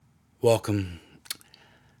Welcome.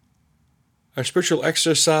 Our spiritual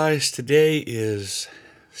exercise today is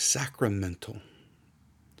sacramental.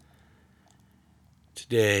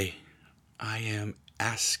 Today, I am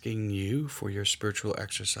asking you for your spiritual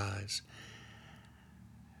exercise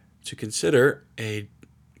to consider a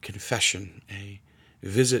confession, a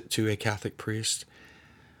visit to a Catholic priest,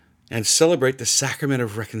 and celebrate the sacrament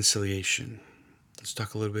of reconciliation. Let's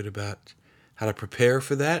talk a little bit about how to prepare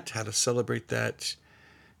for that, how to celebrate that,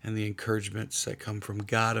 and the encouragements that come from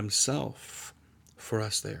God Himself for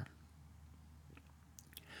us there.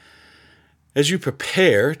 As you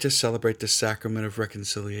prepare to celebrate the sacrament of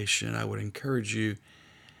reconciliation, I would encourage you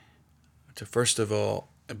to first of all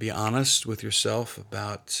be honest with yourself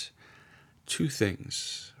about two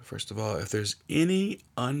things. First of all, if there's any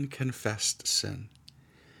unconfessed sin,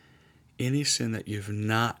 any sin that you've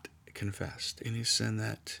not confessed, any sin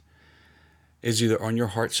that is either on your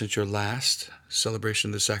heart since your last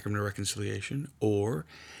celebration of the sacrament of reconciliation, or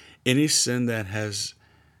any sin that has,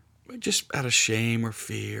 just out of shame or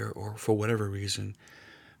fear or for whatever reason,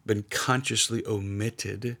 been consciously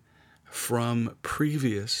omitted from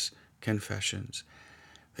previous confessions,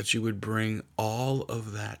 that you would bring all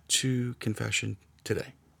of that to confession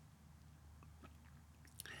today.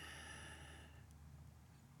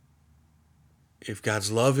 If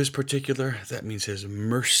God's love is particular, that means His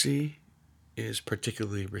mercy is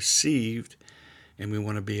particularly received, and we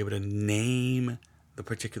want to be able to name the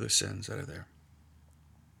particular sins that are there.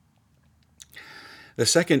 The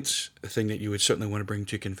second thing that you would certainly want to bring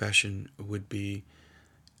to confession would be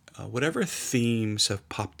whatever themes have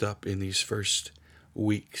popped up in these first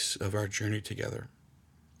weeks of our journey together.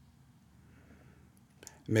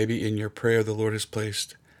 Maybe in your prayer, the Lord has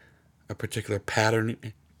placed a particular pattern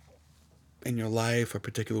in your life, a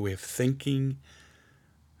particular way of thinking,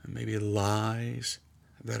 maybe lies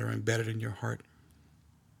that are embedded in your heart.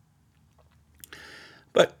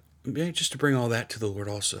 But just to bring all that to the Lord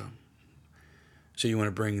also. So you want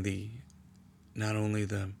to bring not only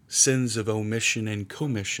the sins of omission and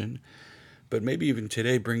commission, but maybe even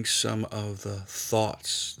today bring some of the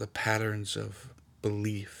thoughts, the patterns of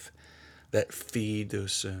belief that feed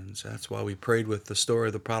those sins. That's why we prayed with the story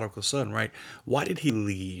of the prodigal son, right? Why did he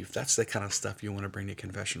leave? That's the kind of stuff you want to bring to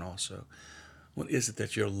confession also. What is it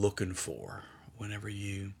that you're looking for whenever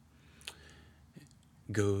you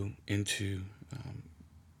go into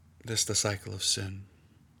the cycle of sin?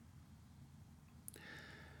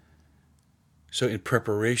 So in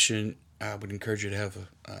preparation, I would encourage you to have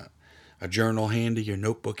a journal handy, your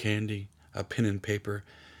notebook handy, a pen and paper.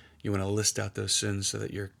 You want to list out those sins so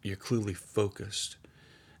that you're clearly focused,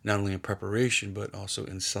 not only in preparation, but also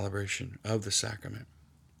in celebration of the sacrament.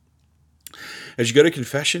 As you go to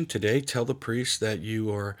confession today, tell the priest that you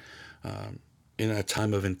are in a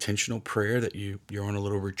time of intentional prayer, that you're on a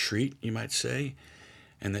little retreat, you might say,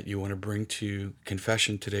 and that you want to bring to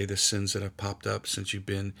confession today the sins that have popped up since you've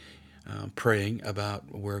been praying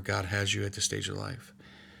about where God has you at this stage of life.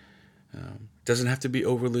 It doesn't have to be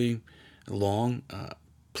overly long.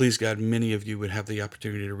 Please God, many of you would have the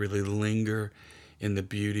opportunity to really linger in the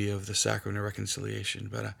beauty of the sacrament of reconciliation.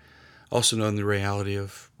 But I also know in the reality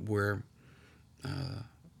of where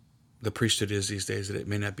the priesthood is these days, that it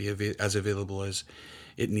may not be as available as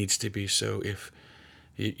it needs to be. So if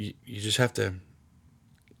you just have to,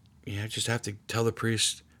 tell the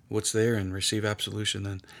priest what's there and receive absolution,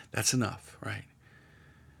 then that's enough, right?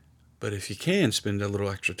 But if you can spend a little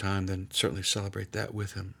extra time, then certainly celebrate that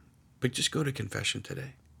with him. But just go to confession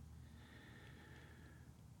today.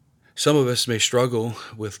 Some of us may struggle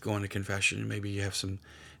with going to confession. Maybe you have some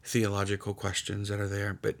theological questions that are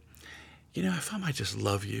there. But, if I might just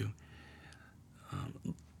love you,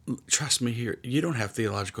 trust me here, you don't have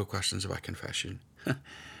theological questions about confession.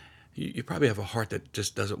 You probably have a heart that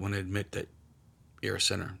just doesn't want to admit that you're a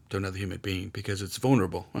sinner to another human being because it's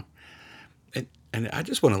vulnerable. And I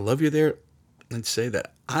just want to love you there and say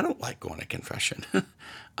that I don't like going to confession.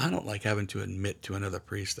 I don't like having to admit to another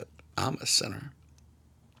priest that I'm a sinner.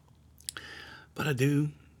 But I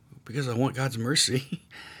do because I want God's mercy.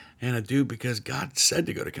 And I do because God said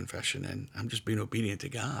to go to confession, and I'm just being obedient to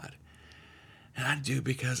God. And I do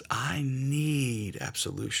because I need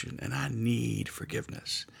absolution and I need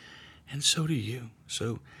forgiveness. And so do you.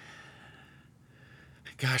 So,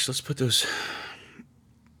 gosh, let's put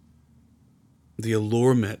the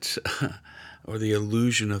allurement or the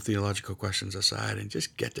illusion of theological questions aside and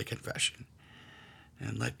just get to confession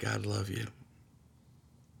and let God love you.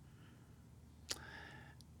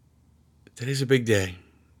 Today's a big day.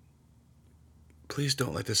 Please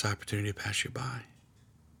don't let this opportunity pass you by.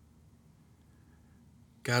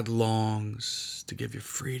 God longs to give you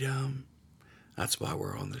freedom, That's why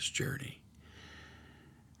we're on this journey.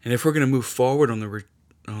 And if we're going to move forward on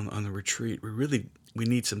the retreat, we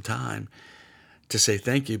need some time to say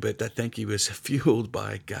thank you, but that thank you is fueled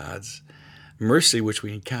by God's mercy, which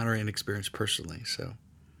we encounter and experience personally. So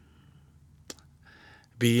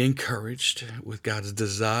be encouraged with God's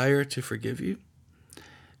desire to forgive you.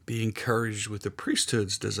 Be encouraged with the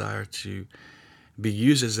priesthood's desire to be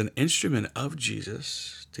used as an instrument of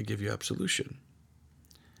Jesus to give you absolution.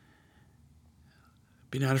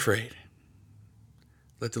 Be not afraid.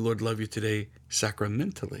 Let the Lord love you today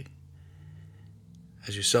sacramentally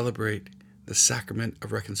as you celebrate the sacrament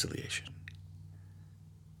of reconciliation.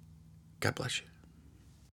 God bless you.